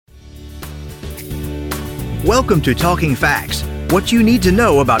Welcome to Talking Facts, what you need to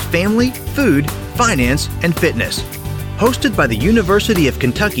know about family, food, finance, and fitness. Hosted by the University of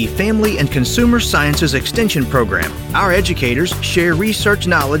Kentucky Family and Consumer Sciences Extension Program, our educators share research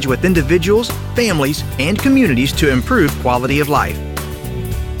knowledge with individuals, families, and communities to improve quality of life.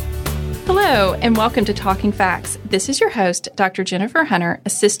 Hello, and welcome to Talking Facts. This is your host, Dr. Jennifer Hunter,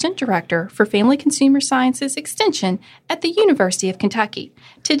 Assistant Director for Family Consumer Sciences Extension at the University of Kentucky.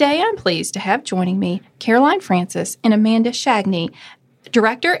 Today, I'm pleased to have joining me Caroline Francis and Amanda Shagney,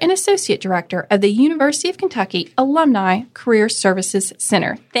 Director and Associate Director of the University of Kentucky Alumni Career Services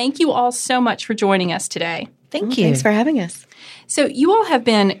Center. Thank you all so much for joining us today. Thank you. Thanks for having us. So you all have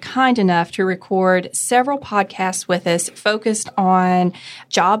been kind enough to record several podcasts with us focused on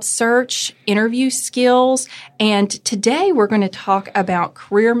job search, interview skills, and today we're going to talk about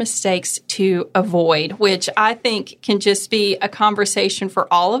career mistakes to avoid, which I think can just be a conversation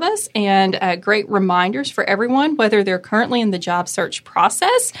for all of us and great reminders for everyone, whether they're currently in the job search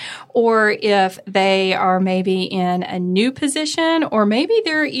process or if they are maybe in a new position or maybe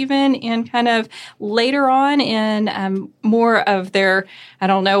they're even in kind of later on in more of their, I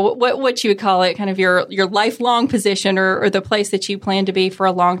don't know, what you would call it, kind of your lifelong position or the place that you plan to be for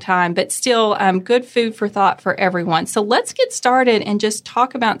a long time, but still good food for thought for everyone. So let's get started and just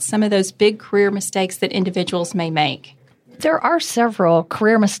talk about some of those big career mistakes that individuals may make. There are several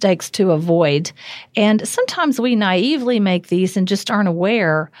career mistakes to avoid, and sometimes we naively make these and just aren't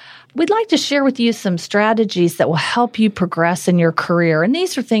aware. We'd like to share with you some strategies that will help you progress in your career. And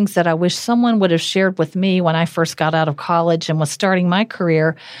these are things that I wish someone would have shared with me when I first got out of college and was starting my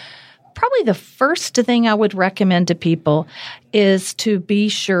career. Probably the first thing I would recommend to people is to be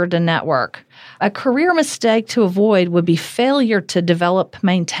sure to network. A career mistake to avoid would be failure to develop,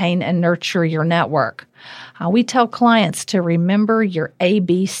 maintain, and nurture your network. We tell clients to remember your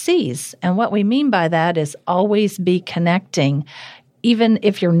ABCs. And what we mean by that is always be connecting. Even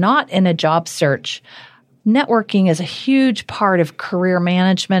if you're not in a job search, networking is a huge part of career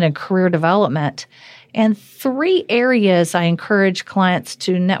management and career development. And 3 areas I encourage clients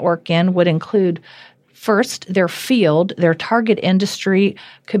to network in would include, first, their field. Their target industry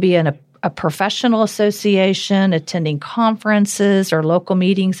could be in a professional association, attending conferences or local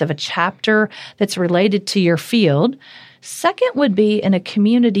meetings of a chapter that's related to your field. Second would be in a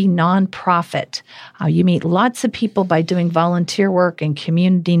community nonprofit. You meet lots of people by doing volunteer work in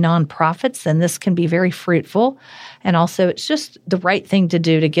community nonprofits, and this can be very fruitful. And also, it's just the right thing to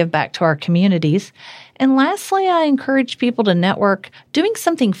do to give back to our communities. And lastly, I encourage people to network doing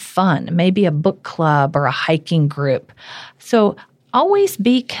something fun, maybe a book club or a hiking group. So always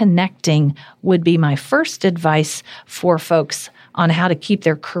be connecting would be my first advice for folks on how to keep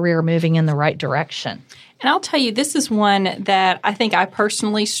their career moving in the right direction. And I'll tell you, this is one that I think I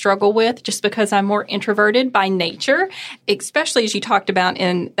personally struggle with just because I'm more introverted by nature, especially as you talked about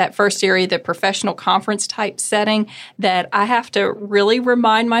in that first area, the professional conference type setting, that I have to really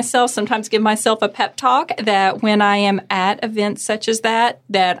remind myself, sometimes give myself a pep talk that when I am at events such as that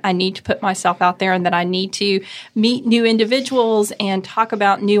I need to put myself out there and that I need to meet new individuals and talk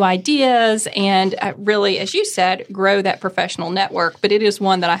about new ideas and really, as you said, grow that professional network. But it is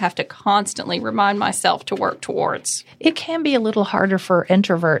one that I have to constantly remind myself to work towards. It can be a little harder for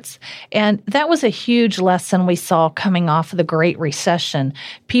introverts. And that was a huge lesson we saw coming off of the Great Recession.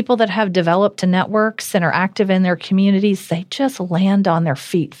 People that have developed networks and are active in their communities, they just land on their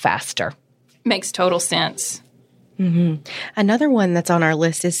feet faster. Makes total sense. Mm-hmm. Another one that's on our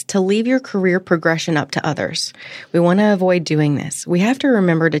list is to leave your career progression up to others. We want to avoid doing this. We have to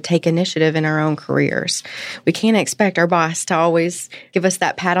remember to take initiative in our own careers. We can't expect our boss to always give us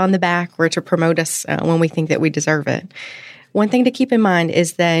that pat on the back or to promote us when we think that we deserve it. One thing to keep in mind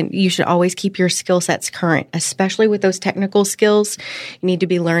is that you should always keep your skill sets current, especially with those technical skills. You need to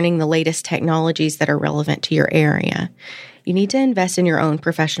be learning the latest technologies that are relevant to your area. You need to invest in your own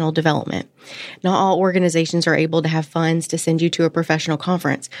professional development. Not all organizations are able to have funds to send you to a professional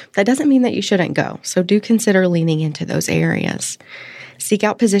conference. That doesn't mean that you shouldn't go, so do consider leaning into those areas. Seek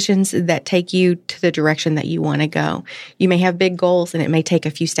out positions that take you to the direction that you want to go. You may have big goals and it may take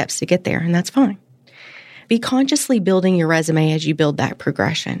a few steps to get there, and that's fine. Be consciously building your resume as you build that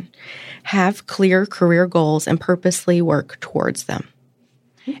progression. Have clear career goals and purposely work towards them.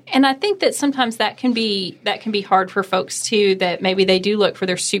 And I think that sometimes that can be hard for folks too, that maybe they do look for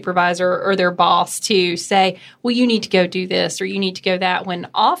their supervisor or their boss to say, well, you need to go do this or you need to go that, when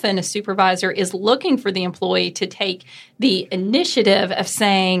often a supervisor is looking for the employee to take the initiative of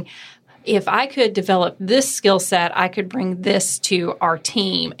saying, if I could develop this skill set, I could bring this to our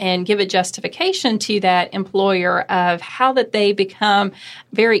team, and give a justification to that employer of how that they become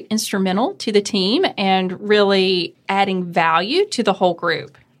very instrumental to the team and really adding value to the whole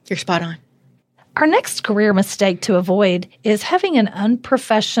group. You're spot on. Our next career mistake to avoid is having an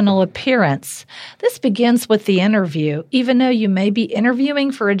unprofessional appearance. This begins with the interview. Even though you may be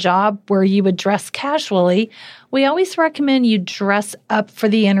interviewing for a job where you would dress casually, we always recommend you dress up for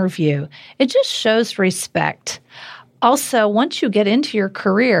the interview. It just shows respect. Also, once you get into your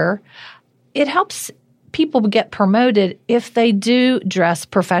career, it helps people get promoted if they do dress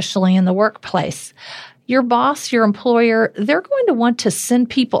professionally in the workplace. Your boss, your employer, they're going to want to send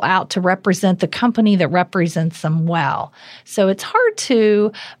people out to represent the company that represents them well. So it's hard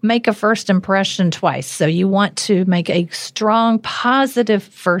to make a first impression twice. So you want to make a strong, positive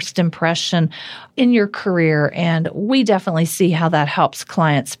first impression in your career. And we definitely see how that helps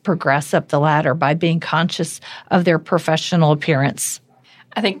clients progress up the ladder by being conscious of their professional appearance.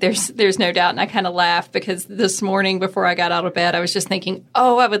 I think there's no doubt, and I kind of laugh because this morning before I got out of bed, I was just thinking,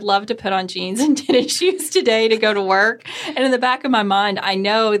 I would love to put on jeans and tennis shoes today to go to work. And in the back of my mind, I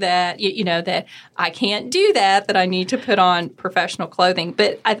know that, that I can't do that I need to put on professional clothing.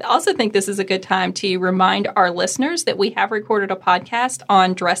 But I also think this is a good time to remind our listeners that we have recorded a podcast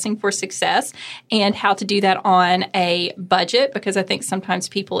on dressing for success and how to do that on a budget, because I think sometimes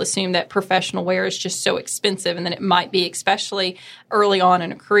people assume that professional wear is just so expensive, and then it might be, especially early on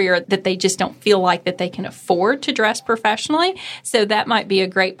in a career, that they just don't feel like that they can afford to dress professionally. So that might be a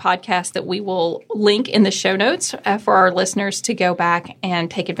great podcast that we will link in the show notes for our listeners to go back and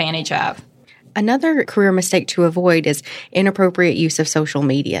take advantage of. Another career mistake to avoid is inappropriate use of social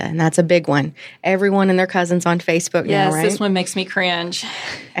media, and that's a big one. Everyone and their cousins on Facebook now, right? Yes, this one makes me cringe.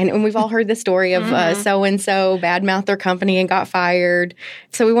 And we've all heard the story of so-and-so badmouthed their company and got fired.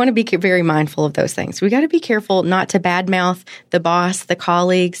 So we want to be very mindful of those things. We got to be careful not to badmouth the boss, the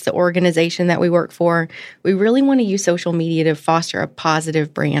colleagues, the organization that we work for. We really want to use social media to foster a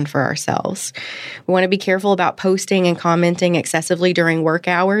positive brand for ourselves. We want to be careful about posting and commenting excessively during work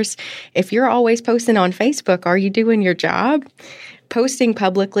hours. If you're always posting on Facebook, are you doing your job? Posting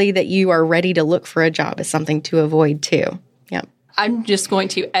publicly that you are ready to look for a job is something to avoid too. Yep. I'm just going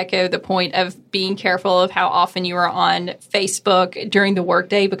to echo the point of being careful of how often you are on Facebook during the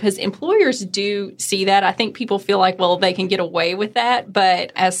workday, because employers do see that. I think people feel like, well, they can get away with that.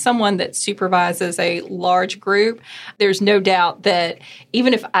 But as someone that supervises a large group, there's no doubt that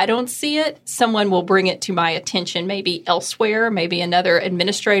even if I don't see it, someone will bring it to my attention, maybe elsewhere, maybe another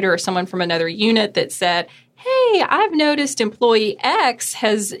administrator or someone from another unit that said, hey, I've noticed employee X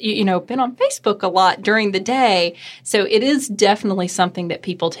has, been on Facebook a lot during the day. So it is definitely something that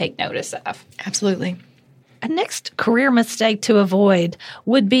people take notice of. Absolutely. A next career mistake to avoid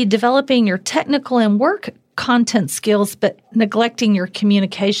would be developing your technical and work content skills, but neglecting your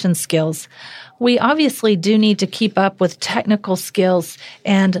communication skills. We obviously do need to keep up with technical skills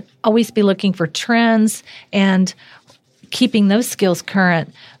and always be looking for trends and keeping those skills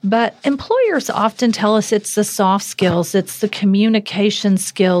current. But employers often tell us it's the soft skills, it's the communication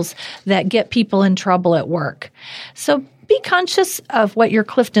skills that get people in trouble at work. So be conscious of what your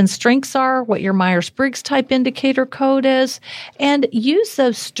Clifton strengths are, what your Myers-Briggs type indicator code is, and use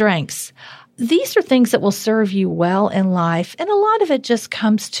those strengths. These are things that will serve you well in life, and a lot of it just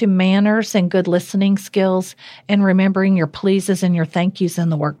comes to manners and good listening skills and remembering your pleases and your thank yous in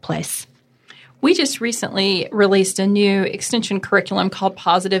the workplace. We just recently released a new extension curriculum called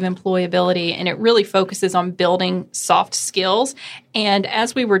Positive Employability, and it really focuses on building soft skills. And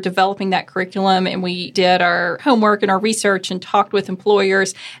as we were developing that curriculum and we did our homework and our research and talked with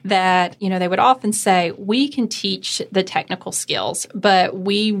employers, that, they would often say, we can teach the technical skills, but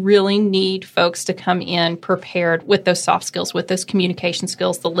we really need folks to come in prepared with those soft skills, with those communication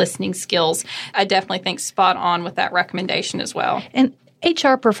skills, the listening skills. I definitely think spot on with that recommendation as well. And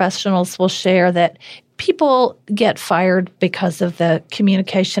HR professionals will share that people get fired because of the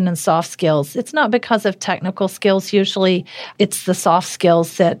communication and soft skills. It's not because of technical skills. Usually it's the soft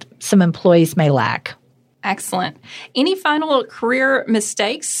skills that some employees may lack. Excellent. Any final career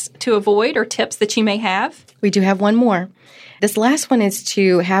mistakes to avoid or tips that you may have? We do have one more. This last one is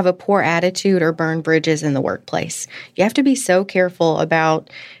to have a poor attitude or burn bridges in the workplace. You have to be so careful about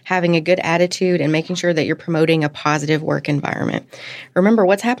having a good attitude and making sure that you're promoting a positive work environment. Remember,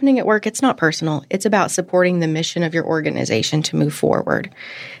 what's happening at work, it's not personal. It's about supporting the mission of your organization to move forward.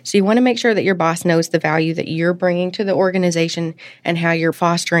 So you want to make sure that your boss knows the value that you're bringing to the organization and how you're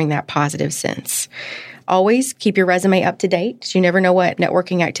fostering that positive sense. Always keep your resume up to date. You never know what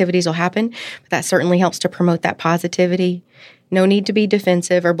networking activities will happen, but that certainly helps to promote that positivity. No need to be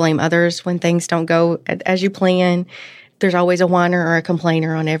defensive or blame others when things don't go as you plan. There's always a whiner or a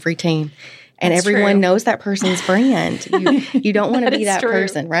complainer on every team. And That's everyone true. knows that person's brand. You don't want to be that true.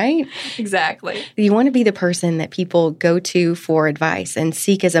 person, right? Exactly. You want to be the person that people go to for advice and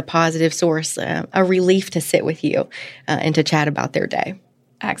seek as a positive source, a relief to sit with you and to chat about their day.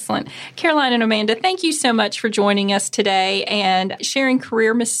 Excellent. Caroline and Amanda, thank you so much for joining us today and sharing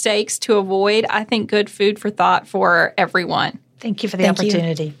career mistakes to avoid. I think good food for thought for everyone. Thank you for the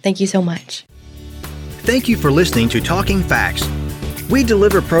opportunity. Thank you so much. Thank you for listening to Talking Facts. We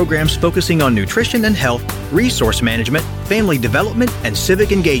deliver programs focusing on nutrition and health, resource management, family development, and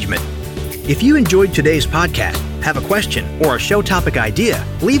civic engagement. If you enjoyed today's podcast, have a question, or a show topic idea,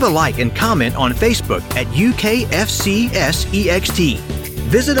 leave a like and comment on Facebook at UKFCSEXT.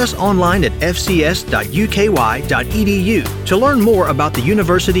 Visit us online at fcs.uky.edu to learn more about the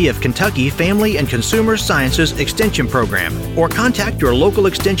University of Kentucky Family and Consumer Sciences Extension Program, or contact your local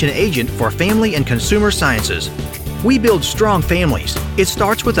extension agent for Family and Consumer Sciences. We build strong families. It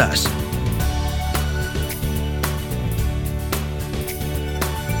starts with us.